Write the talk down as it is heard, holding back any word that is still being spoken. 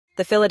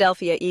The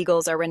Philadelphia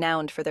Eagles are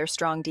renowned for their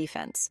strong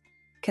defense,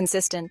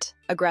 consistent,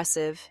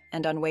 aggressive,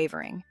 and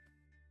unwavering.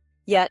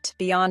 Yet,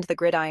 beyond the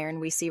gridiron,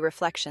 we see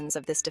reflections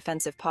of this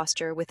defensive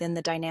posture within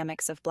the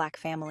dynamics of Black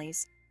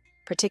families,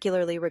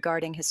 particularly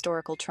regarding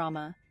historical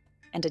trauma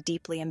and a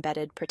deeply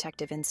embedded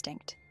protective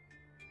instinct.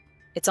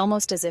 It's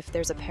almost as if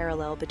there's a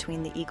parallel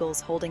between the Eagles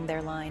holding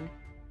their line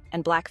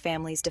and Black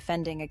families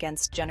defending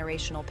against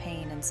generational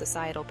pain and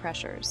societal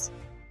pressures.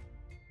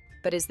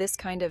 But is this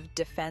kind of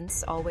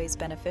defense always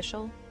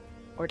beneficial,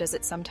 or does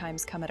it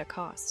sometimes come at a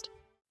cost?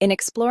 In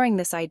exploring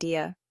this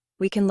idea,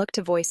 we can look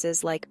to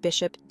voices like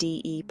Bishop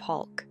D.E.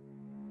 Paulk.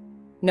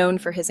 Known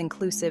for his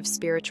inclusive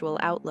spiritual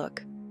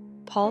outlook,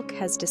 Paulk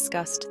has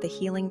discussed the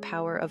healing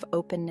power of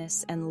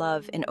openness and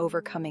love in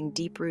overcoming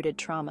deep-rooted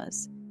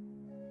traumas.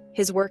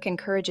 His work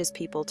encourages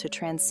people to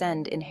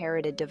transcend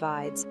inherited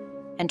divides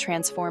and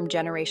transform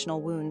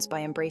generational wounds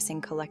by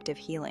embracing collective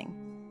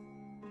healing.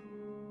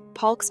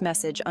 Paulk's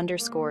message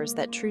underscores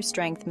that true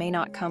strength may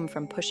not come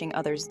from pushing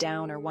others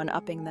down or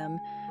one-upping them,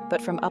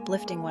 but from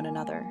uplifting one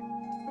another,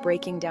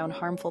 breaking down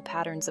harmful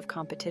patterns of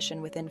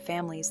competition within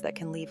families that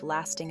can leave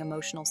lasting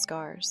emotional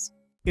scars.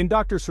 In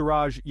Dr.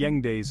 Suraj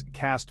Yengde's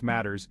Caste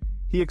Matters,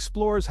 he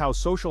explores how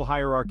social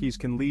hierarchies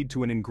can lead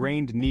to an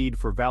ingrained need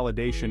for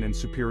validation and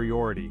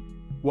superiority,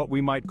 what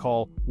we might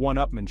call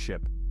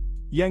one-upmanship.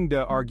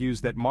 Yengde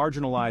argues that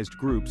marginalized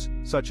groups,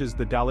 such as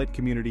the Dalit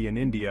community in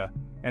India,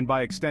 and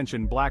by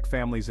extension Black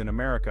families in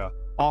America,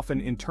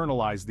 often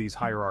internalize these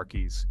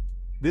hierarchies.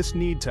 This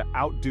need to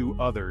outdo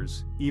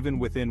others, even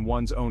within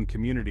one's own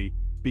community,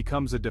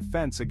 becomes a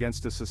defense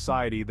against a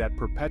society that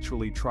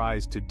perpetually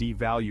tries to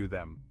devalue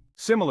them.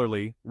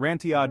 Similarly,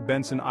 Rantiade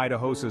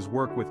Benson-Idahosa's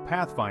work with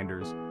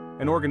Pathfinders,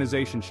 an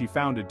organization she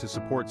founded to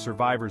support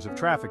survivors of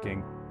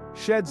trafficking,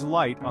 sheds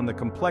light on the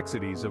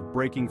complexities of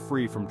breaking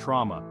free from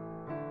trauma.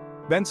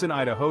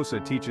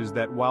 Benson-Idahosa teaches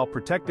that while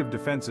protective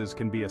defenses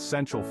can be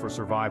essential for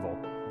survival,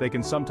 they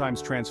can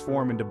sometimes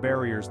transform into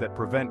barriers that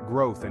prevent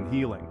growth and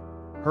healing.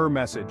 Her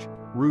message,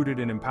 rooted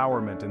in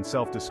empowerment and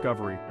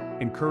self-discovery,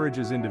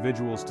 encourages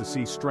individuals to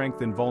see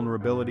strength in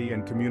vulnerability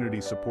and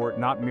community support,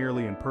 not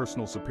merely in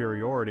personal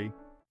superiority.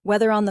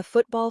 Whether on the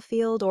football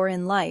field or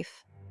in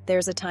life,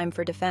 there's a time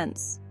for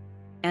defense,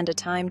 and a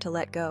time to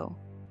let go.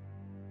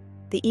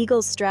 The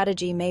Eagles'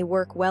 strategy may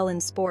work well in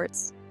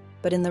sports,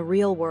 but in the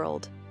real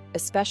world,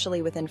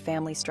 especially within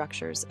family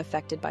structures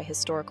affected by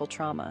historical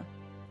trauma,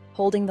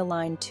 holding the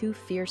line too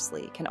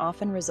fiercely can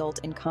often result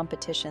in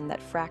competition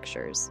that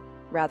fractures,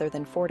 rather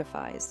than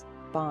fortifies,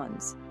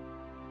 bonds.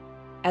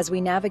 As we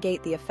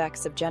navigate the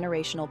effects of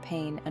generational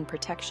pain and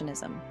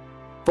protectionism,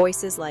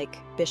 voices like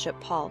Bishop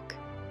Paulk,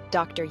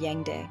 Dr.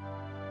 Yengde,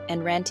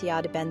 and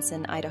Rantiade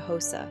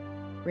Benson-Idahosa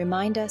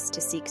remind us to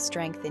seek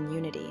strength in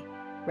unity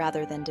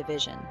rather than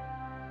division.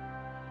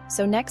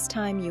 So next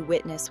time you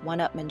witness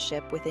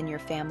one-upmanship within your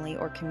family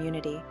or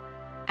community,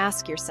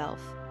 ask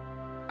yourself,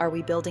 are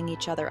we building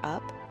each other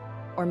up,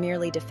 or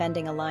merely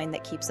defending a line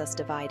that keeps us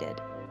divided?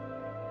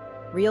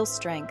 Real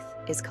strength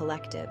is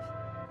collective.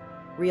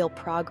 Real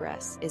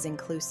progress is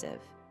inclusive.